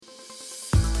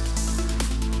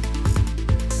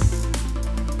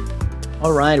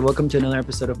All right, welcome to another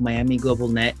episode of Miami Global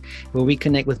Net, where we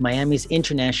connect with Miami's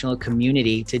international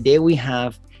community. Today we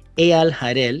have Eyal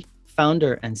Harel,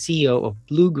 founder and CEO of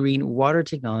Blue Green Water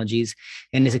Technologies,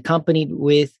 and is accompanied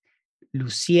with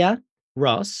Lucia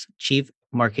Ross, Chief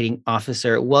Marketing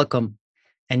Officer. Welcome,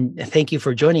 and thank you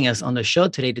for joining us on the show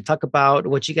today to talk about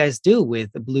what you guys do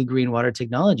with Blue Green Water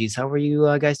Technologies. How are you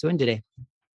guys doing today?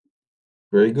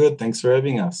 Very good. Thanks for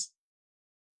having us.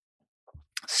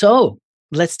 So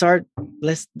let's start.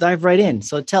 Let's dive right in.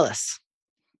 So tell us,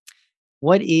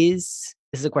 this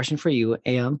is a question for you,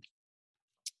 Am.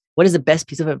 What is the best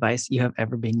piece of advice you have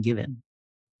ever been given?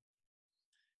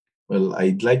 Well,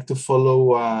 I'd like to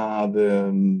follow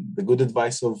the good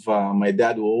advice of my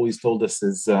dad, who always told us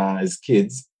as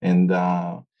kids, and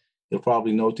you'll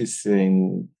probably notice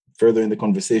further in the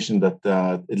conversation that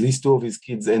at least two of his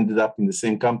kids ended up in the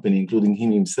same company, including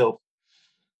him himself.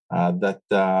 A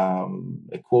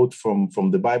quote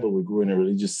from the Bible. We grew in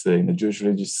a Jewish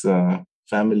religious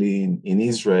family in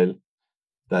Israel.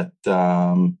 That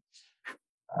I'm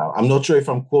not sure if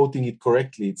I'm quoting it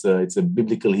correctly. It's a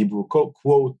biblical Hebrew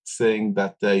quote saying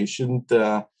that you shouldn't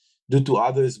do to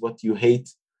others what you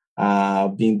hate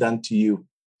being done to you.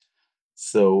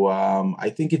 So I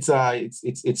think it's a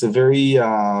very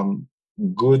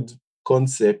good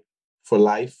concept for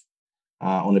life.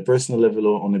 On a personal level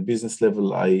or on a business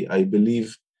level, I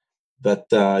believe that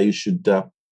you should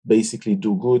basically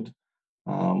do good.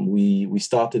 We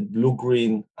started Blue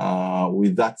Green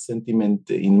with that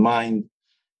sentiment in mind,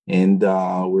 and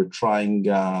we're trying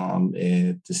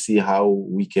to see how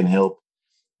we can help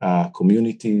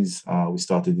communities. We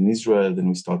started in Israel, then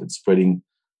we started spreading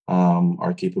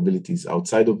our capabilities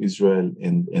outside of Israel,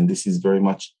 and this is very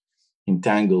much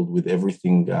entangled with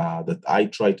everything that I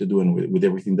try to do and with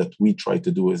everything that we try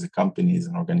to do as a company, as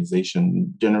an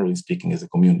organization, generally speaking, as a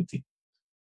community.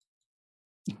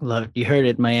 Love it. You heard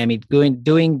it, Miami.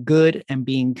 Doing good and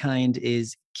being kind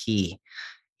is key,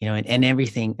 and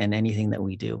everything and anything that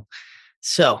we do.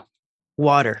 So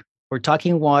water, we're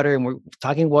talking water and we're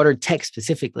talking water tech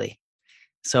specifically.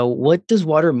 So what does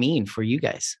water mean for you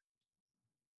guys?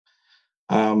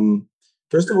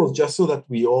 First of all, just so that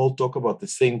we all talk about the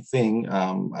same thing,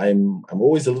 I'm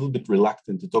always a little bit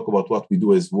reluctant to talk about what we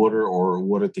do as water or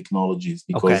water technologies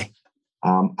because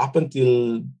up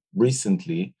until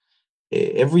recently,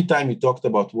 every time you talked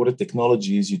about water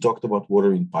technologies, you talked about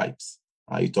water in pipes.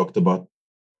 You talked about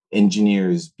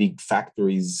engineers, big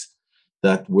factories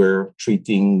that were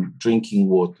treating drinking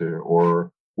water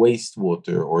or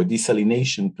wastewater or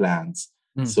desalination plants.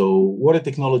 So water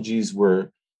technologies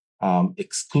were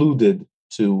excluded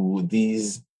to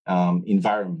these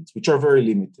environments, which are very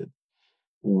limited.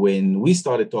 When we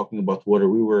started talking about water,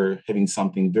 we were having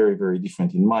something very, very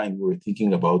different in mind. We were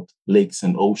thinking about lakes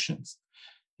and oceans.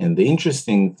 And the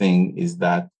interesting thing is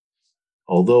that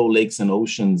although lakes and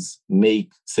oceans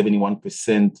make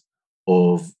 71%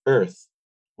 of Earth's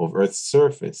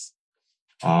surface,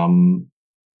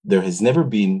 there has never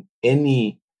been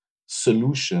any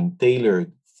solution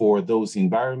tailored for those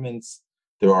environments.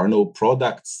 There are no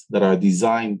products that are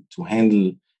designed to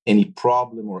handle any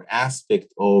problem or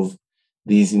aspect of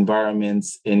these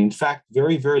environments. And in fact,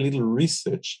 very, very little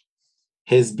research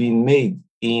has been made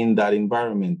in that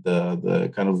environment.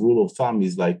 The kind of rule of thumb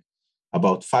is like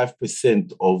about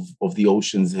 5% of the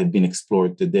oceans have been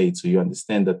explored to date. So you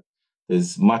understand that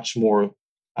there's much more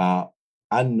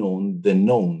unknown than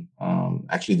known.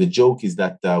 Actually, the joke is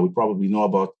that we probably know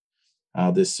about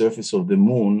the surface of the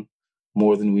moon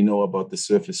more than we know about the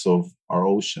surface of our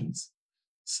oceans.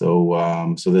 So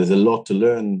there's a lot to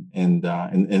learn and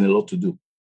a lot to do.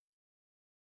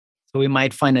 So we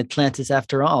might find Atlantis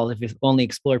after all if we've only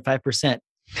explored 5%.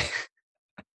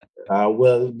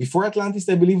 Well, before Atlantis,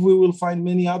 I believe we will find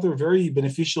many other very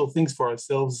beneficial things for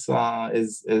ourselves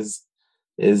as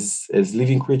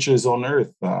living creatures on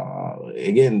Earth.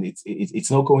 Again, it's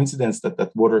no coincidence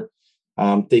that water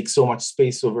takes so much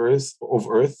space of Earth.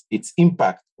 Its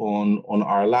impact on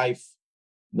our life,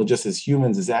 not just as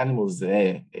humans, as animals,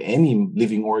 any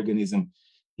living organism,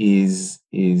 is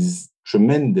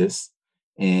tremendous.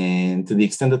 And to the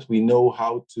extent that we know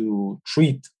how to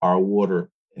treat our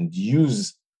water and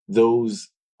use those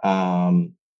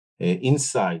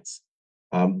insights,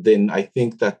 then I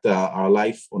think that our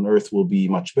life on Earth will be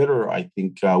much better. I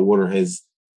think water has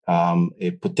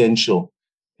a potential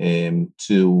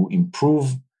to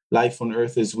improve life on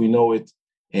Earth as we know it.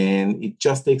 And it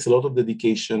just takes a lot of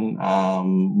dedication,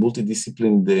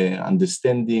 multidisciplinary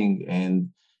understanding, and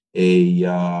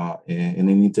an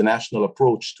international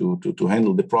approach to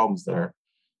handle the problems that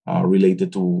are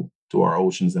related to our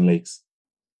oceans and lakes.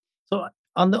 So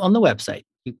on the website,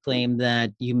 you claim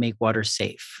that you make water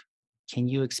safe. Can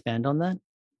you expand on that?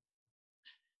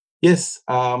 Yes,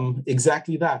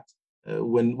 exactly that.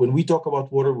 When we talk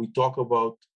about water, we talk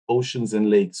about oceans and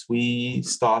lakes. We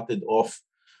started off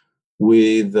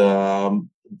with the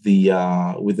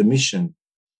mission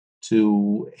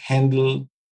to handle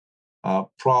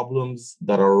problems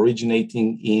that are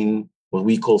originating in what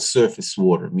we call surface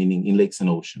water, meaning in lakes and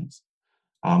oceans.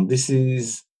 This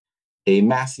is a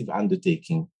massive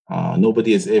undertaking.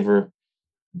 Nobody has ever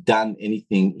done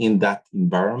anything in that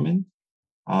environment.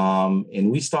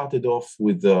 And we started off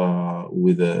with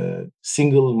a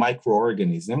single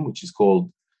microorganism, which is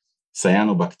called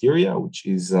cyanobacteria, which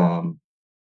is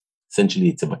essentially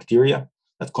it's a bacteria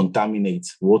that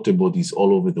contaminates water bodies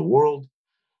all over the world.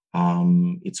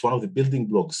 It's one of the building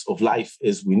blocks of life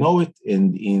as we know it.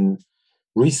 And in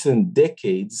recent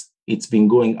decades, it's been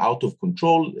going out of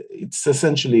control. It's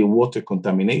essentially a water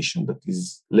contamination that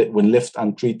is, when left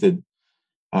untreated,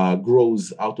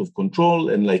 grows out of control.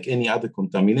 And like any other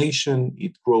contamination,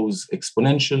 it grows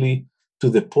exponentially to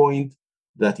the point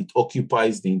that it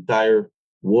occupies the entire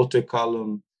water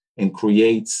column and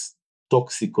creates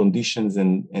toxic conditions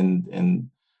and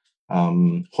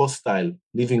hostile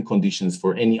living conditions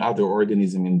for any other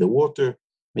organism in the water,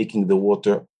 making the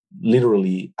water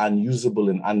literally unusable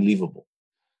and unlivable.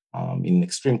 In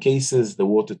extreme cases, the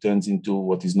water turns into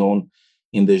what is known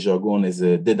in the jargon as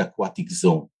a dead aquatic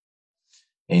zone.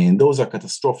 And those are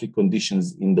catastrophic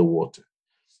conditions in the water.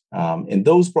 And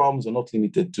those problems are not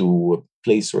limited to a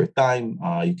place or a time.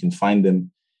 You can find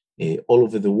them all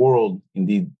over the world.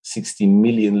 Indeed, 60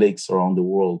 million lakes around the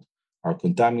world are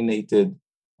contaminated.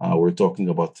 We're talking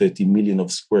about 30 million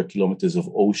of square kilometers of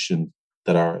ocean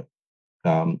that are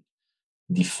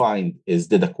defined as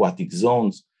dead aquatic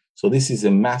zones. So this is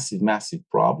a massive, massive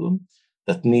problem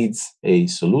that needs a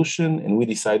solution. And we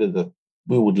decided that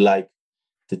we would like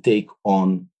to take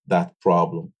on that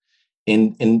problem.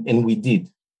 And we did.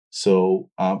 So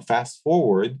fast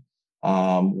forward,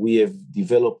 we have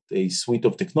developed a suite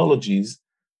of technologies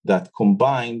that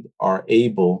combined are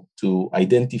able to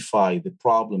identify the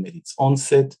problem at its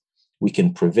onset. We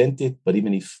can prevent it, but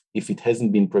even if it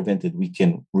hasn't been prevented, we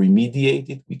can remediate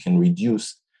it. We can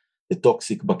reduce the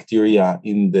toxic bacteria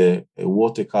in the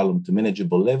water column to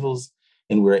manageable levels.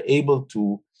 And we're able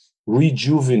to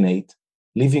rejuvenate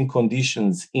living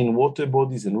conditions in water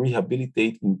bodies and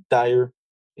rehabilitate entire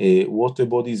water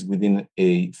bodies within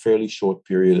a fairly short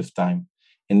period of time.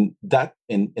 And that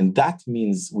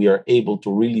means we are able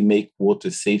to really make water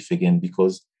safe again,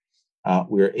 because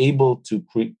we are able to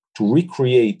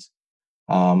recreate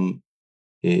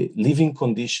living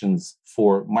conditions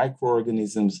for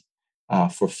microorganisms,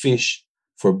 for fish,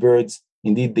 for birds.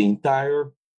 Indeed, the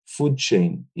entire food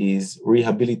chain is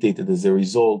rehabilitated as a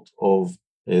result of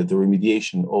the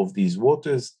remediation of these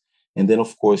waters. And then,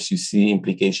 of course, you see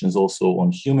implications also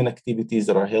on human activities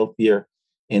that are healthier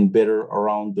and better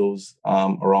around those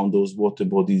water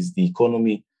bodies. The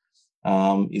economy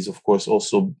is, of course,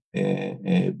 also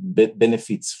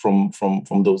benefits from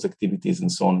those activities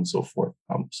and so on and so forth.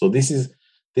 So this is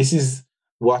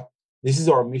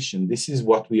our mission. This is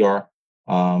what we are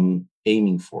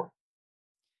aiming for.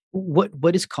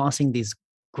 What is causing this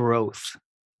growth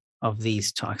of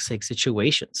these toxic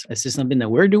situations? Is this something that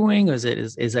we're doing, or is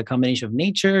it a combination of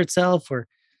nature itself, or?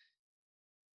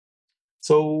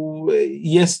 So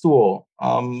yes to all.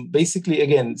 Basically,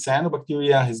 again,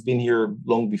 cyanobacteria has been here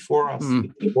long before us.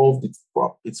 It evolved.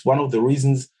 It's one of the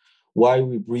reasons why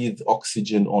we breathe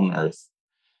oxygen on Earth.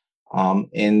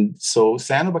 And so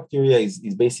cyanobacteria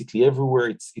is basically everywhere.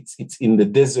 It's in the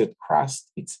desert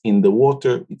crust. It's in the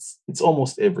water. It's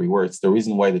almost everywhere. It's the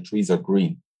reason why the trees are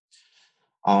green.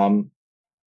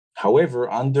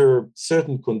 However, under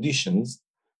certain conditions,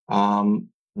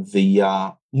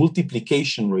 the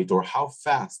multiplication rate, or how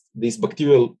fast this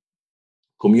bacterial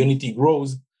community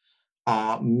grows,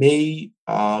 may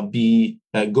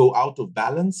go out of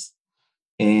balance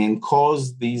and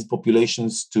cause these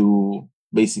populations to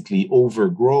basically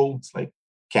overgrow. It's like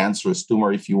cancerous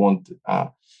tumor, if you want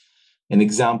an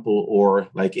example, or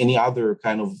like any other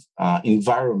kind of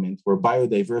environment where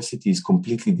biodiversity is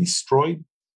completely destroyed.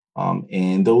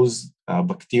 And those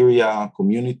bacteria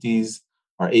communities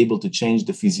are able to change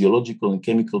the physiological and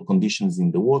chemical conditions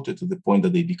in the water to the point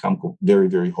that they become very,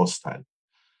 very hostile.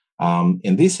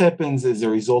 And this happens as a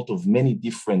result of many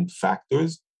different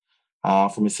factors.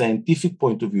 From a scientific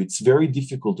point of view, it's very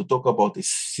difficult to talk about a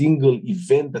single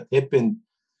event that happened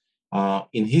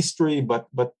in history, but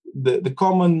the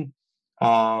common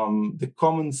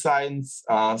science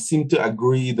seem to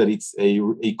agree that it's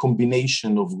a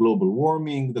combination of global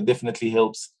warming that definitely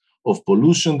helps, of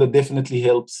pollution that definitely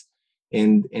helps,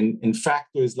 and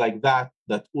factors like that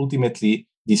that ultimately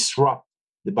disrupt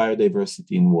the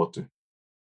biodiversity in water.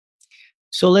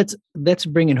 So let's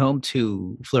bring it home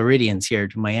to Floridians here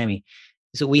to Miami.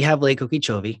 So we have Lake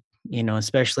Okeechobee,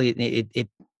 especially it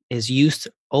is used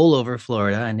all over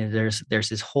Florida, and there's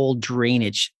this whole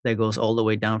drainage that goes all the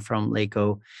way down from Lake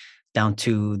O down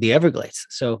to the Everglades.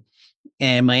 So,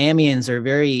 and Miamians are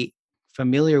very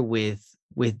familiar with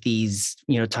these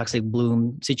toxic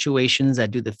bloom situations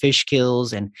that do the fish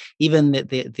kills, and even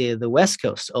the West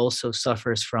Coast also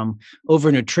suffers from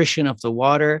overnutrition of the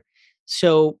water.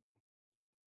 So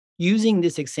using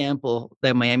this example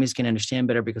that Miami's can understand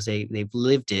better because they've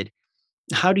lived it,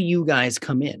 how do you guys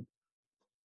come in?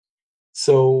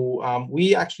 So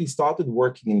we actually started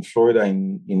working in Florida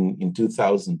in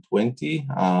 2020.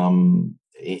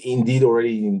 Indeed,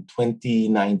 already in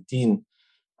 2019,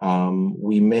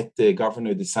 we met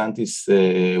Governor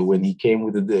DeSantis when he came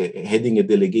with heading a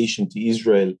delegation to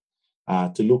Israel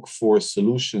to look for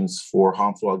solutions for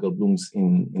harmful algal blooms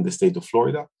in the state of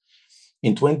Florida.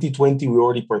 In 2020, we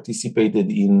already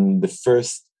participated in the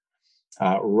first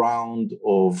round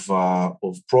of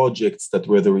projects that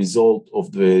were the result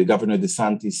of the Governor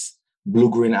DeSantis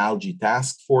Blue-Green Algae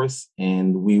Task Force,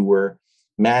 and we were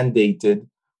mandated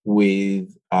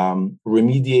with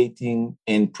remediating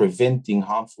and preventing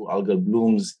harmful algal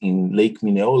blooms in Lake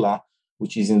Minneola,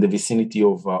 which is in the vicinity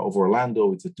of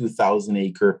Orlando. It's a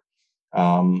 2,000-acre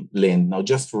land. Now,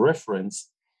 just for reference,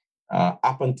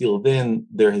 up until then,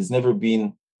 it has never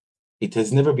been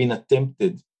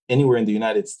attempted anywhere in the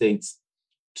United States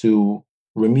to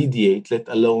remediate, let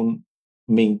alone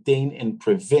maintain and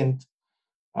prevent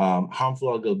harmful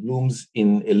algal blooms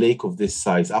in a lake of this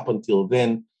size. Up until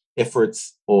then,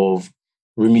 efforts of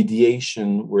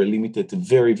remediation were limited to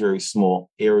very, very small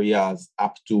areas,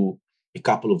 up to a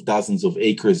couple of dozens of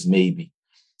acres, maybe.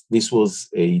 This is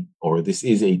a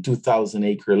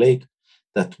 2,000-acre lake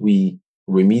that we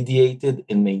remediated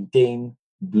and maintained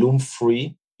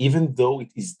bloom-free, even though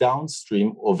it is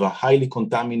downstream of a highly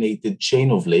contaminated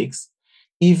chain of lakes,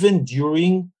 even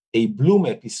during a bloom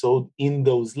episode in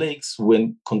those lakes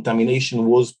when contamination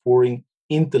was pouring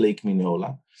into Lake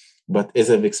Minneola. But as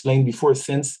I've explained before,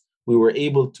 since we were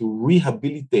able to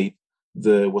rehabilitate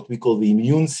what we call the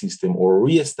immune system or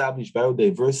reestablish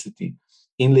biodiversity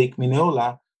in Lake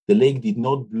Minneola, the lake did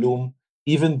not bloom,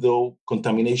 even though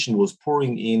contamination was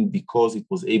pouring in, because it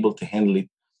was able to handle it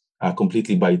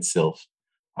completely by itself.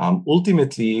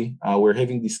 Ultimately, we're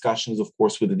having discussions, of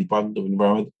course, with the Department of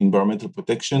Environmental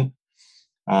Protection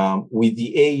with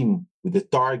the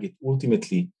target,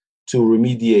 ultimately, to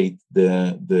remediate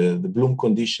the bloom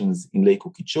conditions in Lake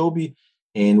Okeechobee.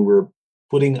 And we're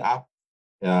putting up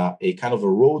a kind of a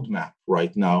roadmap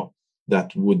right now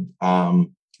that would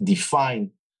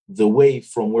define the way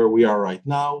from where we are right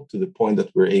now to the point that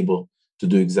we're able to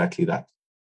do exactly that.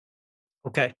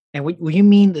 Okay. And what you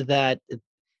mean that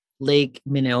Lake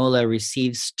Minneola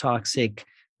receives toxic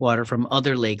water from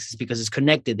other lakes is because it's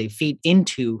connected. They feed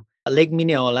into Lake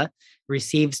Minneola,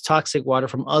 receives toxic water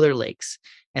from other lakes.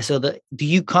 And so do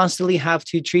you constantly have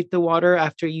to treat the water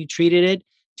after you treated it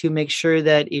to make sure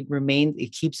that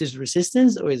it keeps its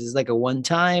resistance, or is this like a one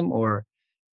time, or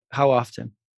how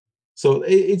often? So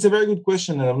it's a very good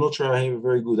question, and I'm not sure I have a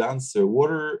very good answer.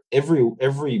 Water,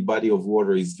 every body of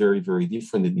water is very, very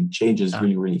different, and it changes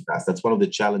really, really fast. That's one of the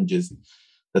challenges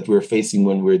that we're facing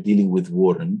when we're dealing with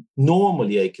water.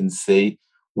 Normally, I can say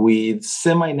with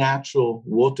semi-natural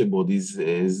water bodies,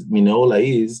 as Minneola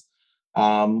is,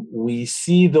 we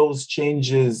see those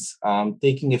changes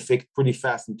taking effect pretty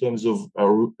fast in terms of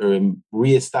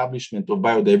reestablishment of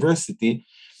biodiversity,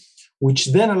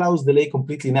 which then allows the lake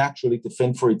completely naturally to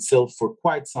fend for itself for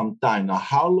quite some time. Now,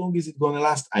 how long is it going to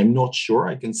last? I'm not sure.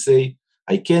 I can say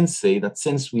that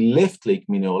since we left Lake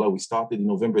Minneola, we started in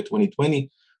November 2020,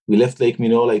 we left Lake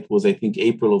Minneola, it was, I think,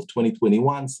 April of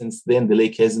 2021. Since then, the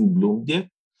lake hasn't bloomed yet.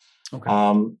 Okay.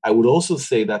 I would also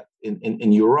say that,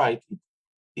 and you're right,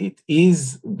 it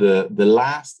is the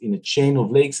last in a chain of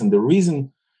lakes. And the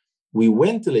reason we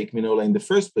went to Lake Minneola in the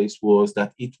first place was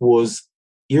that it was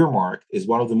earmarked as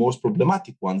one of the most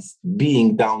problematic ones,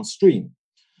 being downstream.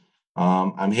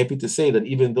 I'm happy to say that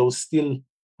even though still,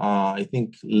 I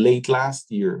think late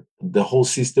last year, the whole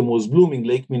system was blooming,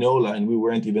 Lake Minneola, and we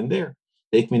weren't even there,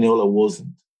 Lake Minneola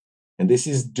wasn't. And this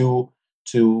is due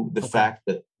to the fact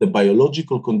that the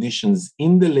biological conditions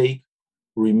in the lake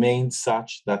remained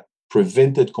such that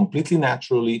prevented completely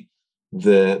naturally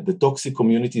the toxic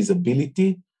community's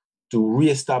ability to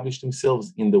reestablish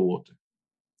themselves in the water.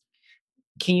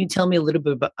 Can you tell me a little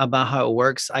bit about how it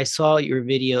works? I saw your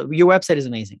video. Your website is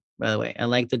amazing, by the way. I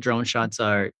like the drone shots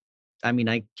are I mean,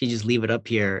 I can just leave it up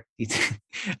here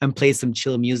and play some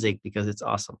chill music because it's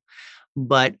awesome.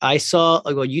 But I saw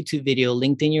a YouTube video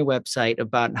linked in your website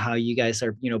about how you guys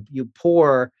are, you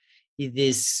pour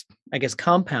this, I guess,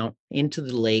 compound into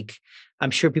the lake.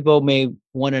 I'm sure people may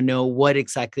want to know what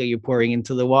exactly you're pouring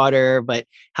into the water, but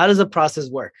how does the process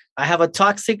work? I have a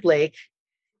toxic lake.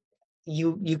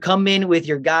 You come in with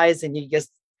your guys and you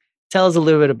just tell us a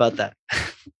little bit about that.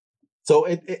 So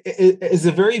it's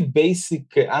a very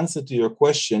basic answer to your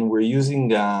question. We're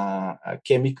using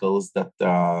chemicals that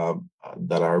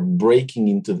are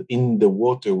breaking in the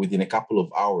water within a couple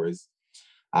of hours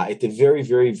at a very,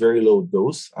 very, very low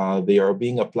dose. They are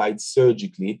being applied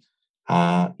surgically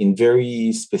in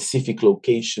very specific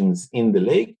locations in the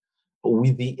lake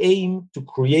with the aim to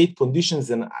create conditions.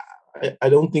 And I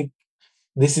don't think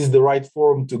this is the right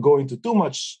forum to go into too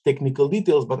much technical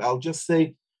details, but I'll just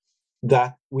say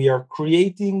that we are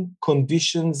creating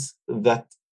conditions that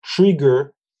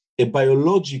trigger a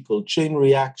biological chain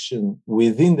reaction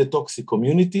within the toxic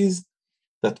communities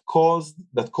that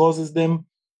causes them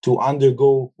to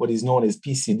undergo what is known as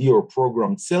PCD, or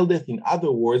programmed cell death. In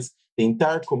other words, the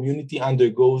entire community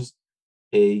undergoes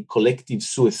a collective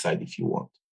suicide, if you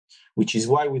want, which is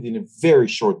why within a very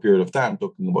short period of time,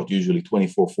 talking about usually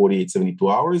 24, 48, 72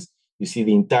 hours, you see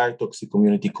the entire toxic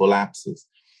community collapses.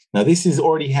 Now, this is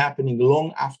already happening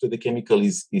long after the chemical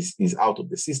is out of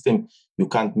the system. You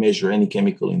can't measure any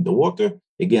chemical in the water.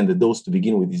 Again, the dose to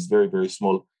begin with is very, very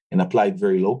small and applied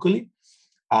very locally.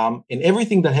 And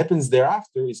everything that happens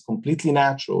thereafter is completely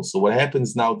natural. So what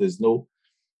happens now, there's no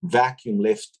vacuum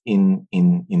left in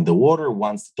the water.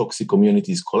 Once the toxic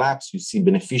communities collapse, you see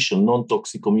beneficial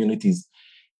non-toxic communities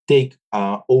take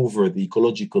over the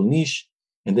ecological niche.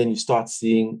 And then you start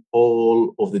seeing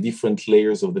all of the different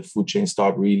layers of the food chain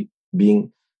start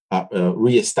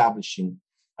reestablishing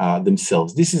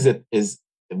themselves. This is a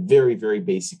very, very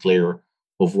basic layer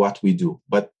of what we do.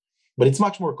 But it's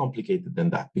much more complicated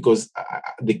than that, because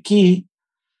the key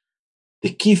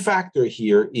factor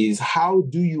here is how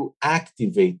do you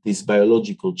activate this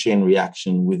biological chain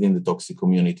reaction within the toxic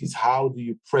communities? How do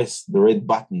you press the red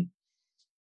button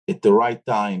at the right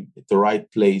time, at the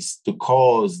right place, to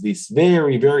cause this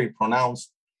very, very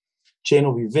pronounced chain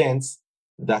of events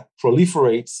that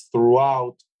proliferates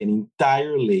throughout an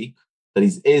entire lake that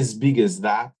is as big as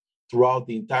that, throughout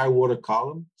the entire water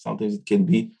column? Sometimes it can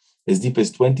be as deep as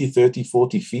 20, 30,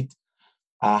 40 feet.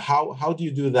 How do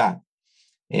you do that?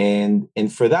 And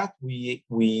for that, we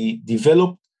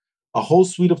developed a whole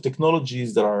suite of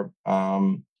technologies that are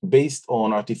based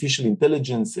on artificial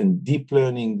intelligence and deep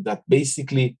learning that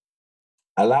basically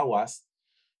allow us,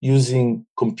 using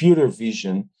computer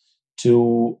vision,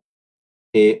 to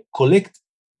collect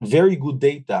very good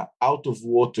data out of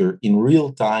water in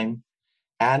real time,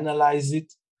 analyze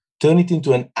it, turn it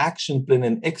into an action plan,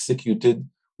 and execute it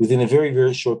within a very,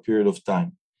 very short period of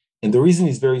time. And the reason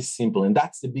is very simple, and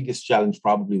that's the biggest challenge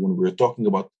probably when we're talking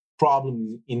about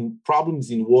problems in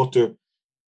water.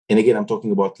 And again, I'm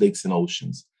talking about lakes and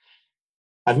oceans.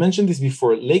 I've mentioned this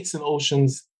before. Lakes and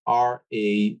oceans are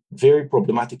a very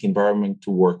problematic environment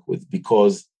to work with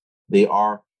because they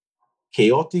are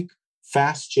chaotic,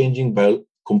 fast-changing,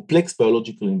 complex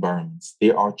biological environments. They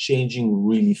are changing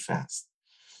really fast.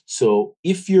 So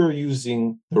if you're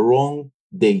using the wrong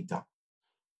data,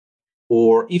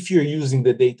 or if you're using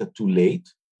the data too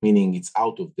late, meaning it's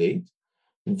out of date,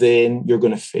 then you're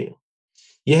going to fail.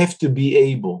 You have to be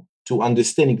able to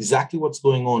understand exactly what's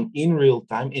going on in real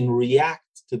time and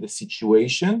react to the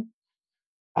situation.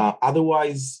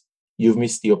 Otherwise, you've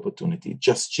missed the opportunity. It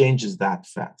just changes that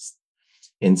fast.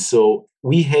 And so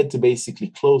we had to basically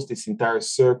close this entire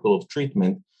circle of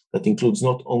treatment that includes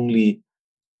not only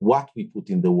what we put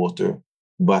in the water,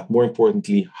 but more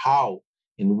importantly, how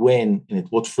and when and at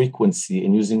what frequency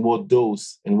and using what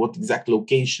dose and what exact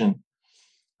location,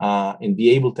 and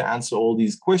be able to answer all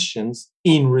these questions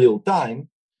in real time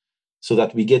so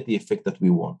that we get the effect that we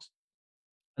want.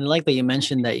 And like that you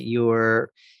mentioned that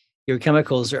your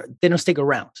chemicals they don't stick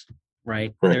around,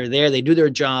 right? They're there, they do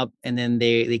their job, and then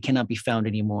they cannot be found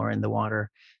anymore in the water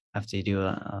after you do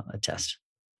a test.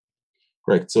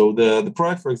 Correct. So the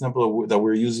product, for example, that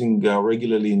we're using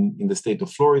regularly in the state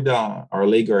of Florida, our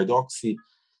Laguard Oxy,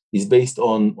 is based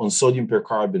on sodium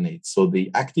percarbonate. So the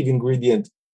active ingredient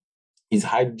is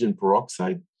hydrogen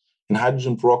peroxide, and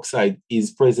hydrogen peroxide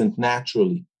is present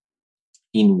naturally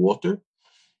in water.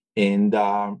 And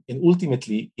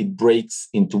ultimately, it breaks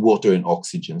into water and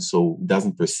oxygen, so it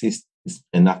doesn't persist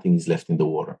and nothing is left in the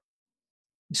water.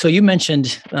 So you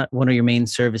mentioned one of your main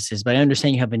services, but I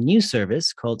understand you have a new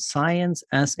service called Science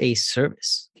as a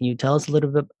Service. Can you tell us a little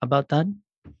bit about that?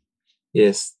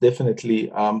 Yes,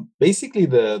 definitely. Basically,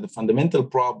 the fundamental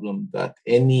problem that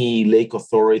any lake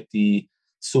authority,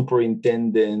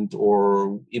 superintendent,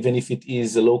 or even if it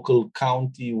is a local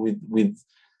county with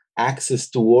access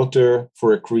to water for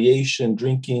recreation,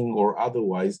 drinking, or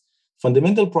otherwise,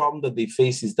 fundamental problem that they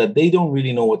face is that they don't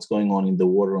really know what's going on in the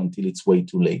water until it's way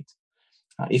too late.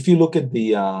 If you look at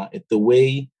the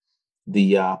way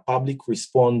the public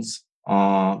responds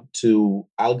to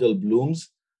algal blooms,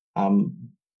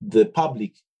 the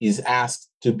public is asked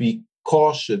to be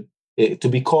cautious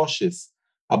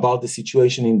about the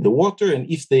situation in the water, and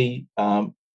if they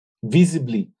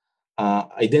visibly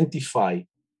identify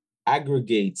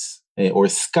aggregates or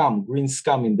scum, green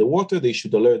scum in the water, they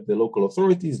should alert the local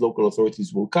authorities. Local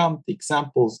authorities will come, take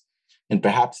samples, and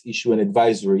perhaps issue an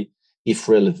advisory if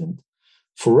relevant.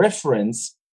 For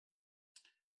reference,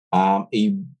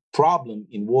 a problem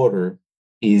in water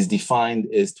is defined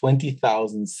as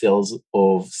 20,000 cells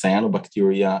of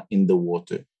cyanobacteria in the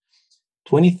water.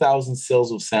 20,000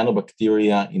 cells of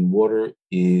cyanobacteria in water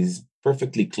is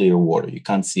perfectly clear water. You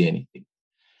can't see anything.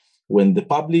 When the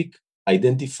public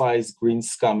identifies green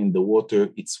scum in the water,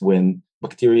 it's when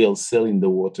bacterial cell in the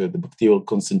water, the bacterial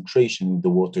concentration in the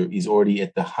water is already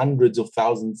at the hundreds of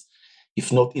thousands,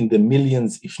 if not in the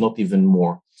millions, if not even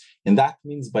more. And that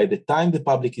means by the time the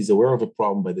public is aware of a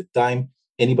problem, by the time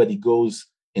anybody goes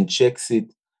and checks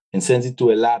it and sends it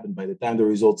to a lab, and by the time the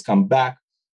results come back,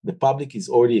 the public is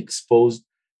already exposed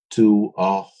to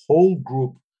a whole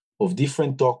group of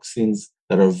different toxins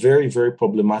that are very, very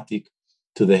problematic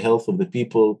to the health of the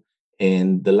people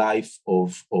and the life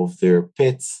of their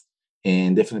pets,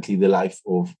 and definitely the life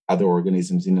of other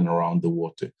organisms in and around the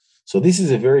water. So this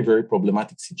is a very, very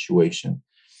problematic situation.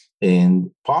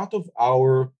 And part of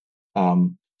our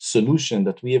solution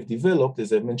that we have developed,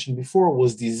 as I mentioned before,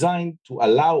 was designed to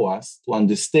allow us to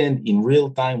understand in real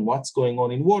time what's going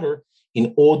on in water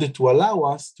in order to allow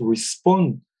us to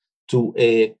respond to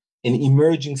an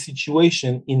emerging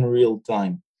situation in real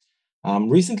time.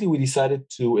 Recently, we decided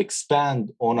to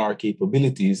expand on our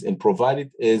capabilities and provide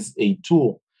it as a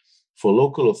tool for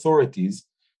local authorities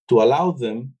to allow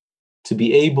them to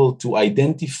be able to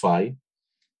identify,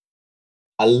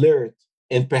 alert,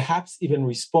 and perhaps even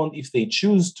respond if they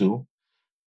choose to,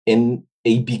 in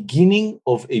a beginning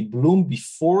of a bloom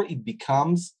before it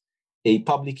becomes a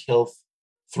public health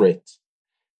threat.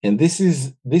 And this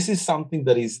is something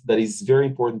that is very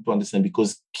important to understand,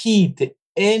 because key to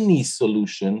any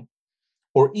solution,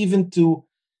 or even to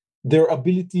their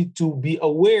ability to be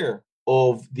aware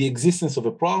of the existence of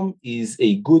a problem, is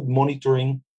a good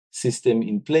monitoring system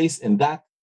in place. And that,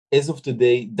 as of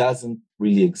today, doesn't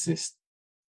really exist.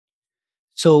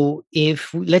 So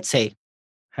if, let's say,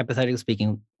 hypothetically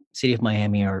speaking, city of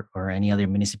Miami or any other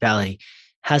municipality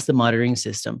has the monitoring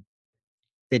system,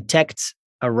 detects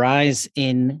a rise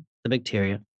in the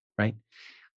bacteria, right?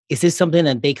 Is this something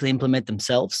that they can implement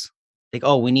themselves? Like,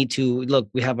 oh, we need to look,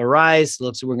 we have a rise,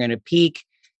 looks, we're going to peak.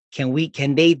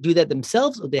 Can they do that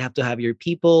themselves, or they have to have your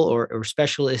people or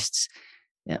specialists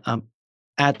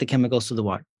add the chemicals to the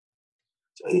water?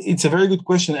 It's a very good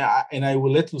question, and I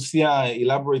will let Lucia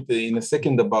elaborate in a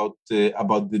second about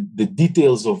the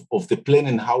details of the plan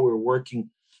and how we're working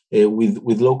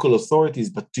with local authorities.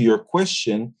 But to your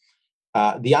question,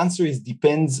 the answer is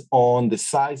depends on the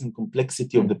size and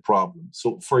complexity of the problem.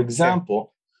 So, for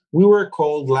example, we were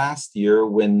called last year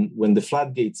when the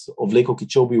floodgates of Lake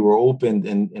Okeechobee were opened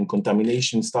and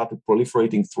contamination started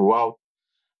proliferating throughout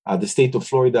the state of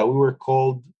Florida. We were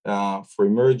called for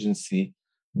emergency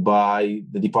by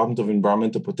the Department of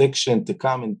Environmental Protection to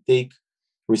come and take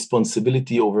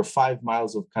responsibility over 5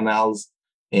 miles of canals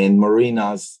and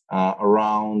marinas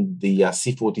around the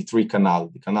C43 canal,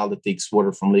 the canal that takes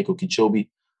water from Lake Okeechobee,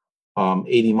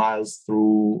 80 miles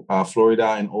through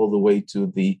Florida and all the way to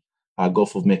the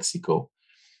Gulf of Mexico.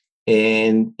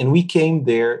 And we came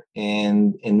there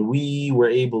and we were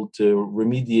able to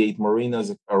remediate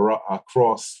marinas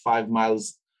across 5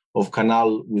 miles of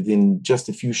canal within just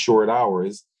a few short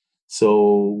hours.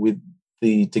 So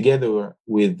together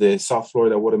with the South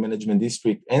Florida Water Management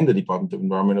District and the Department of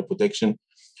Environmental Protection,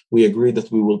 we agreed that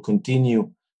we will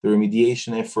continue the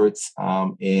remediation efforts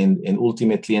and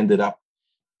ultimately ended up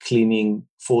cleaning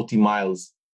 40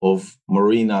 miles of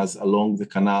marinas along the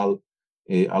canal,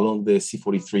 along the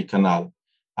C43 canal.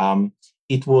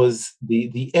 It was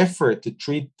the effort to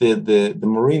treat the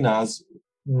marinas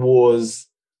was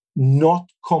not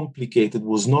complicated,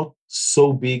 was not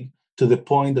so big, to the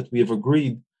point that we have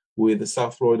agreed with the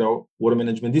South Florida Water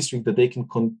Management District that they can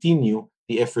continue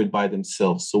the effort by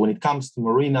themselves. So when it comes to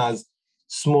marinas,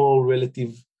 small,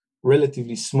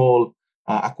 relatively small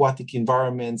aquatic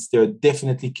environments, they're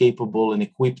definitely capable and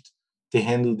equipped to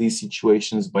handle these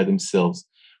situations by themselves.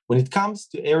 When it comes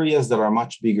to areas that are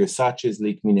much bigger, such as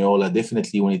Lake Minneola,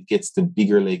 definitely when it gets to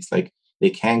bigger lakes like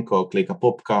Lake Hancock, Lake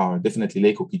Apopka, or definitely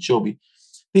Lake Okeechobee,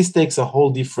 this takes a whole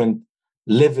different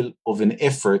level of an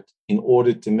effort in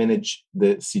order to manage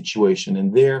the situation.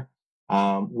 And there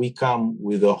we come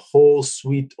with a whole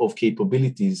suite of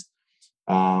capabilities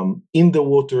in the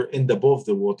water and above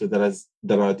the water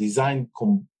that are designed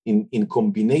in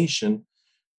combination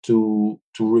to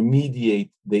remediate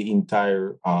the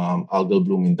entire algal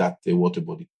bloom in that water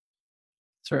body.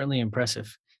 Certainly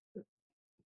impressive.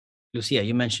 Lucia,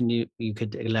 you mentioned you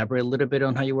could elaborate a little bit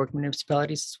on how you work with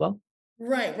municipalities as well?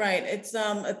 Right. It's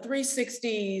a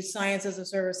 360 Science as a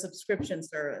Service subscription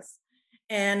service.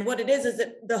 And what it is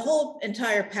that the whole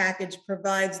entire package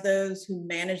provides those who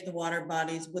manage the water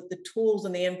bodies with the tools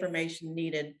and the information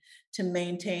needed to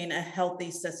maintain a healthy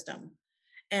system.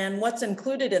 And what's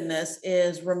included in this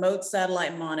is remote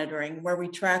satellite monitoring, where we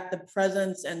track the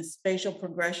presence and spatial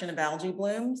progression of algae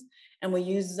blooms. And we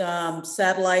use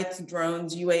satellites,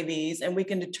 drones, UAVs, and we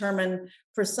can determine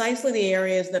precisely the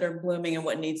areas that are blooming and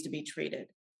what needs to be treated.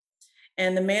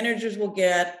 And the managers will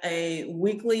get a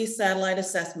weekly satellite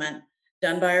assessment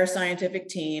done by our scientific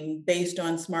team based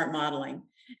on smart modeling.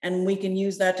 And we can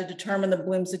use that to determine the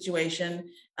bloom situation,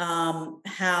 how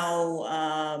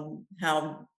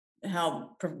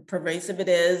pervasive it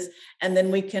is, and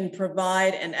then we can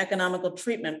provide an economical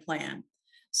treatment plan.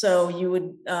 So you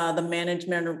would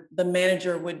the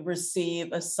manager would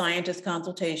receive a scientist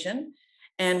consultation,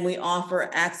 and we offer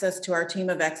access to our team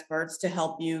of experts to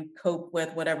help you cope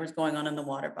with whatever's going on in the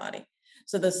water body.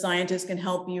 So the scientist can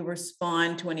help you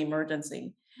respond to an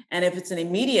emergency, and if it's an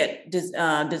immediate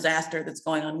disaster that's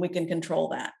going on, we can control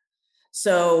that.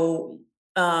 So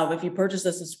if you purchase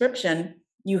a subscription,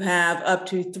 you have up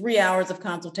to 3 hours of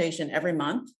consultation every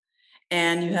month,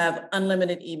 and you have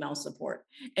unlimited email support,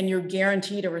 and you're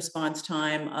guaranteed a response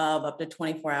time of up to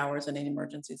 24 hours in an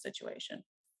emergency situation.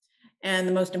 And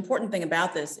the most important thing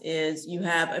about this is you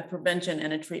have a prevention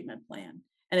and a treatment plan,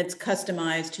 and it's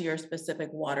customized to your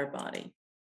specific water body.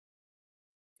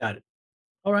 Got it.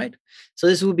 All right. So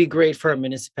this would be great for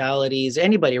municipalities,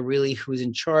 anybody really who's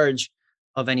in charge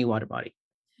of any water body.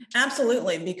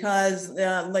 Absolutely, because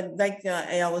like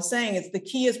Eyal was saying, the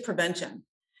key is prevention.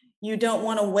 You don't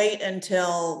want to wait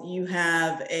until you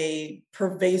have a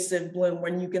pervasive bloom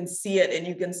when you can see it and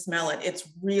you can smell it. It's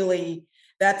really,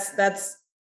 that's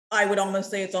I would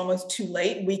almost say it's almost too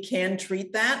late. We can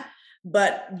treat that,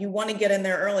 but you want to get in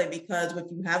there early, because if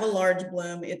you have a large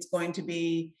bloom, it's going to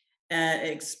be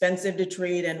expensive to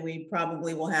treat, and we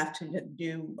probably will have to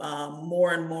do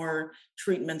more and more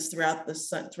treatments throughout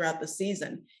the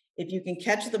season. If you can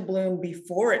catch the bloom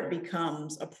before it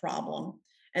becomes a problem,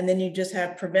 and then you just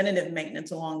have preventative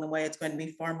maintenance along the way, it's going to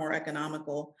be far more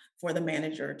economical for the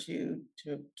manager to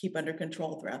keep under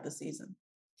control throughout the season.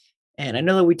 And I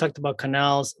know that we talked about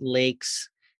canals, lakes,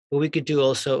 but we could do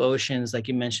also oceans, like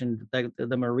you mentioned, like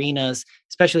the marinas.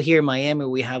 Especially here in Miami,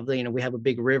 we have we have a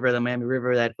big river, the Miami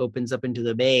River, that opens up into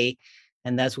the bay,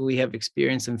 and that's where we have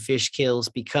experienced some fish kills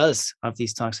because of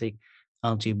these toxic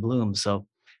algae blooms. So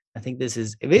I think this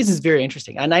is very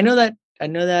interesting, and I know that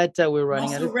we're running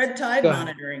also out of red tide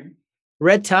monitoring.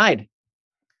 Red tide.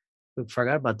 We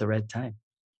forgot about the red tide.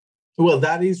 Well,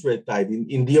 that is red tide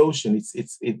in the ocean.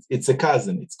 It's a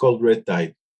cousin. It's called red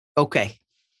tide. Okay.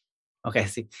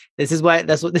 See, this is why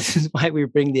we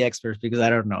bring the experts, because I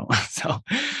don't know. So,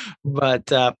 but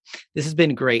this has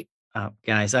been great,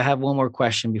 guys. I have one more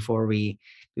question before we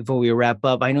wrap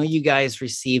up. I know you guys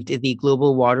received the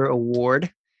Global Water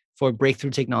Award for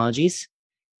breakthrough technologies.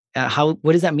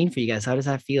 What does that mean for you guys? How does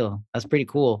that feel? That's pretty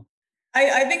cool.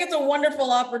 I think it's a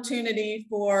wonderful opportunity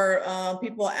for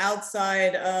people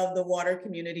outside of the water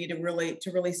community to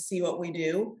really see what we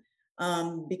do,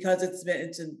 because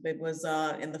it was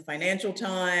in the Financial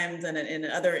Times and in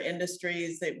other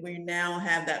industries, that we now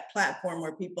have that platform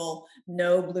where people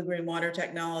know Blue Green Water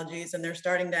Technologies, and they're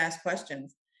starting to ask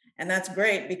questions. And that's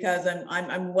great, because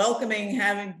I'm welcoming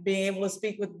being able to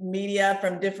speak with media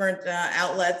from different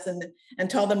outlets and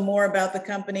tell them more about the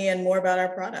company and more about our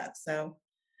products. So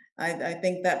I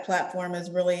think that platform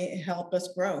has really helped us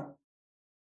grow.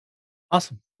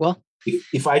 Awesome. Well,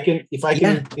 if I can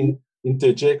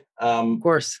interject, of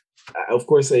course,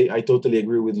 I totally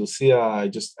agree with Lucia. I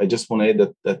just want to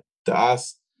add that to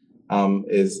us,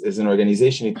 as an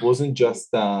organization, it wasn't just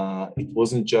the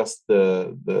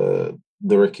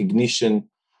recognition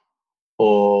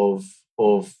of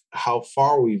how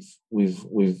far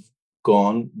we've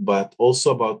gone, but also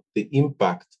about the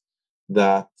impact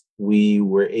that we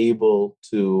were able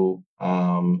to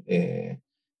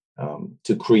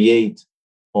create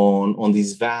on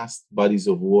these vast bodies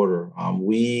of water.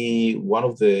 One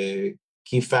of the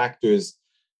key factors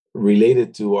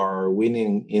related to our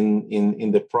winning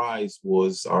in the prize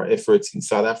was our efforts in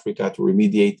South Africa to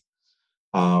remediate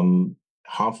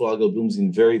harmful algal blooms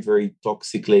in very, very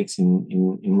toxic lakes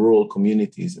in rural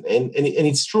communities. And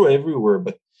it's true everywhere,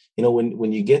 but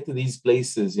when you get to these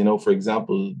places, for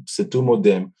example, Setumo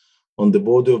Dam on the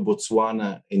border of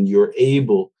Botswana, and you're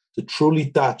able to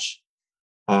truly touch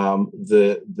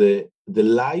the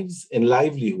lives and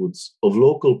livelihoods of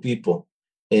local people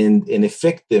and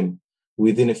affect them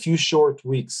within a few short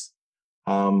weeks,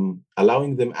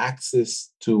 allowing them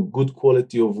access to good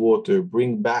quality of water,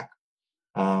 bring back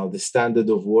the standard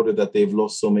of water that they've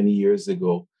lost so many years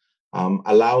ago,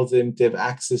 allow them to have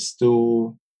access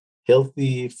to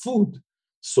healthy food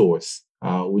source,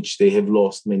 which they have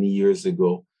lost many years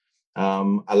ago,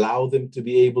 allow them to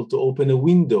be able to open a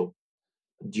window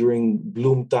during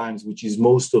bloom times, which is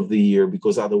most of the year,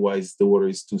 because otherwise the water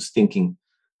is too stinking,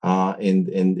 and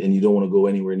you don't want to go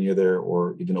anywhere near there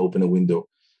or even open a window.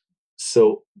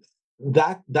 So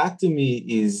that to me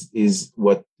is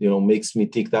what makes me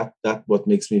tick. That what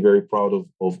makes me very proud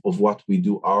of what we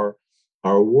do.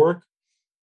 Our work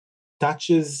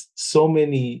touches so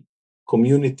many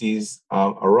communities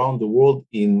around the world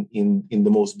in the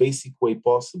most basic way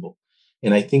possible,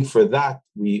 and I think for that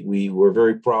we were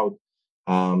very proud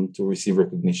to receive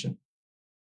recognition.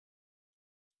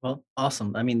 Well,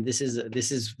 awesome. I mean, this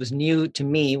was new to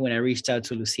me when I reached out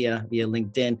to Lucia via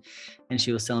LinkedIn, and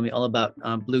she was telling me all about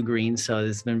Blue Green. So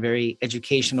it's been very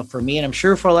educational for me, and I'm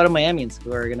sure for a lot of Miamians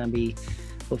who are going to be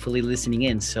hopefully listening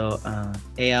in. So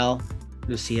Eyal,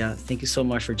 Lucia, thank you so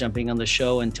much for jumping on the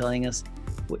show and telling us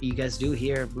what you guys do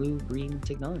here at Blue Green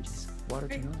Technologies, Water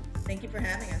Technologies. Thank you for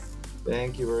having us.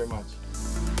 Thank you very much.